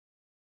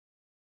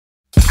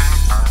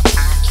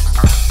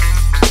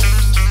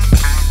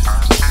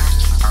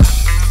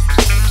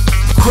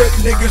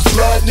niggas,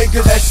 blood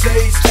niggas,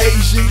 essays,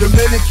 Asian,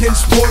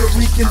 Dominicans, Puerto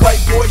Rican,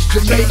 white boys,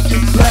 Jamaican,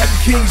 Latin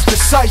kings,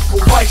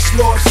 disciple, vice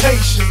lords,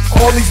 Haitian.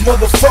 All these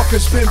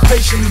motherfuckers been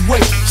patiently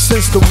waiting.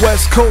 Since the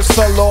West Coast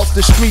fell off,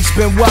 the streets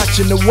been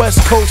watching. The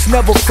West Coast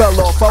never fell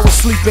off. I was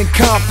sleeping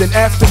Compton,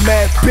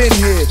 Aftermath been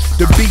here.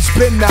 The beats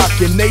been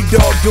knocking, Nate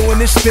Dogg doing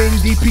this thing,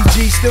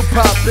 DPG still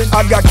popping.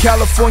 I got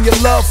California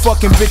love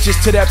fucking bitches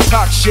to that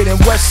pop shit, and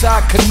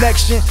Westside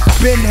connection,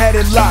 been had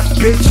it locked,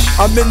 bitch.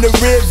 I'm in the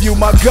rear view,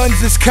 my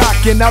guns is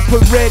cocking. I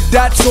put red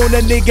dots on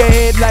a nigga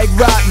head like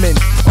Rodman.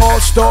 All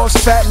stars,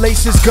 fat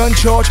laces, gun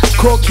charge,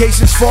 court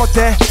cases, fought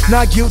that,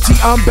 not guilty,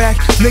 I'm back.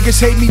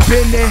 Niggas hate me,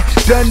 been there,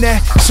 done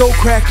that, so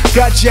crack,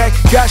 got jacked,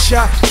 got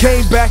shot,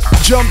 came back,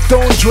 jumped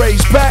on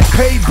Dre's back,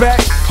 payback.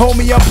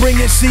 Homie, I'm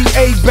bringing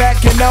CA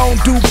back, and I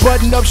don't do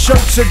button-up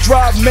shirts or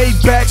drive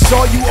Maybachs.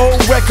 All you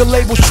old record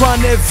labels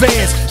trying to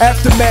advance.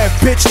 Aftermath,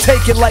 bitch,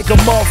 take it like a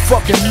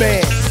motherfucking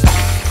man.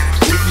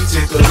 If you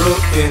take a look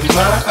in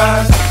my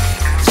eyes,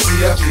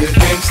 see I be a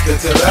gangster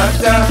till I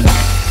die.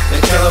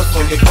 That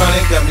California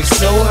chronic got me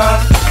so high.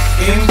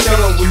 Ain't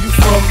tellin' where you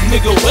from,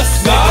 nigga,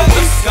 Westside.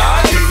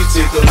 If you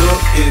take a look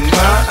in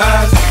my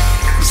eyes,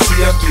 you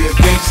see I be a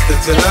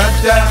gangster till I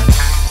die.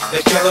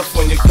 That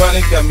California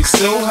chronic got me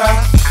so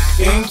high.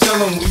 Ain't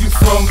tellin' where you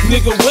from,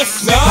 nigga,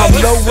 Westside. I'm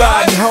low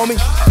riding, homie,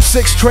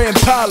 6-tray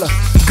Impala,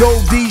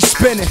 gold D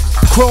spinning,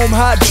 chrome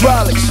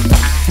hydraulics.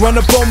 Run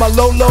up on my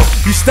Lolo,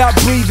 you stop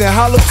breathing.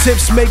 Hollow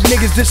tips make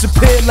niggas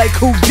disappear like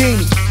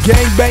Houdini.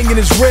 Gang banging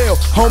is real,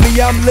 homie,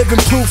 I'm living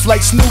proof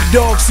like Snoop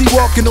Dogg. See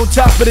walking on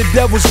top of the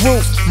devil's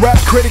roof. Rap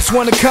critics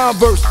wanna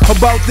converse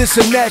about this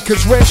and that,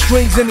 cause red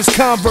strings in his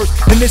Converse,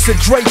 and it's a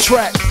Dre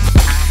track.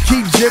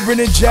 Keep jibbering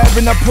and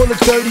jabbing, I pull a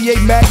 38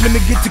 Magnum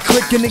and get to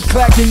clicking and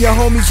clacking. Your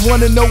homies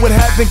wanna know what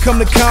happened, come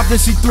to Compton,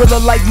 see Thriller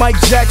like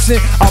Mike Jackson.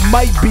 I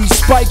might be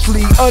Spike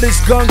Lee, others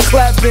gun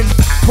clapping.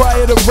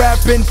 Prior to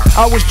rapping,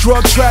 I was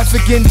drug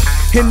trafficking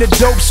in the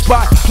dope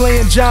spot,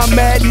 playing John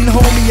Madden.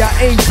 Homie, I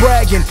ain't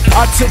bragging,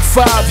 I took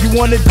 5. You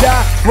wanna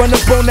die? Run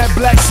up on that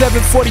black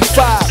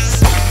 745.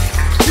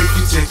 If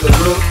you take a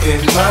look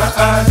in my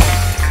eyes,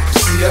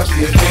 see I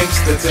be a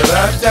gangster till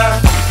I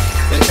die.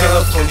 That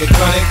California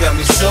chronic got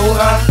me so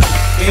high.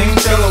 Ain't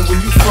tellin' where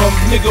you from,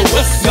 nigga,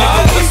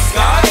 Westside.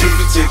 If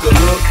you take a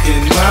look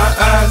in my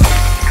eyes,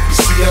 you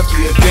see I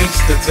be a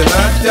gangster till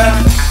I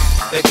die.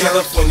 That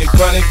California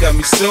chronic got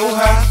me so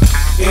high.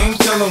 Ain't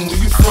tellin' where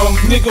you from,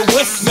 nigga,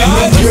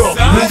 Westside. New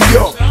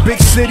York, big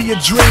city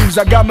of dreams.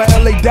 I got my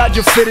LA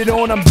Dodger fitted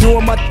on, I'm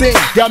doing my thing.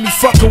 Got me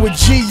fucking with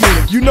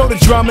G-Unit, you know the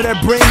drama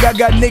that bring. I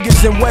got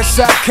niggas in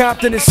Westside,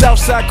 Compton, and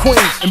Southside Queens.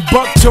 And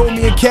Buck told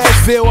me in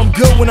Cashville I'm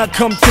good when I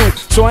come through,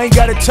 so I ain't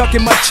gotta tuck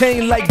in my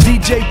chain like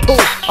DJ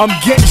Pooh. I'm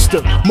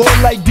gangster, more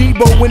like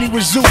Debo when he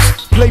was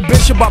Zeus. Play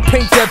Bishop, I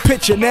paint that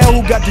picture, now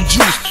who got the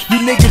juice? You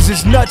niggas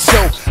is nuts,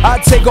 so I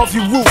take off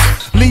your roof.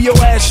 Leave your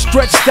ass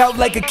stretched out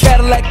like a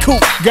Cadillac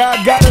coupe.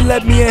 God gotta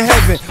let me in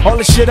heaven, all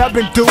the shit I've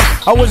been through.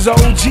 I was a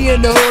OG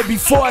in the hood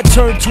before I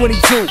turned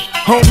 22.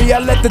 Homie, I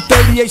let the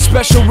 38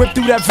 special rip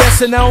through that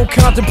vest, and I don't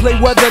contemplate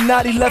whether or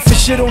not he left his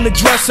shit on the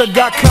dresser.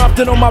 Got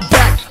Compton on my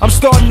back, I'm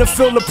starting to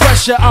feel the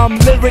pressure. I'm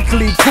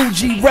lyrically Cool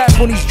G rap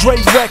on these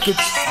Dre records.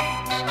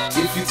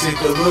 If you take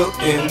a look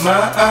in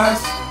my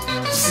eyes,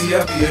 see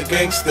I be a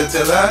gangster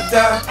till I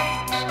die.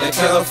 That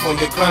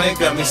California chronic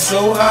got me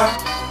so high.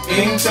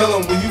 Ain't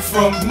tellin' where you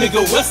from,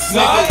 nigga,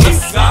 Westside.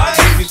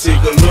 If you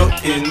take a look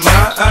in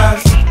my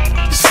eyes,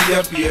 you see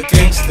I be a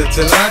gangster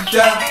till I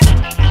die.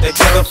 That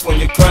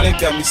California chronic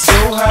got me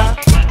so high.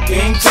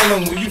 Ain't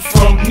tellin' where you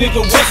from,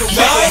 nigga,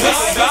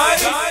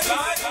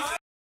 Westside.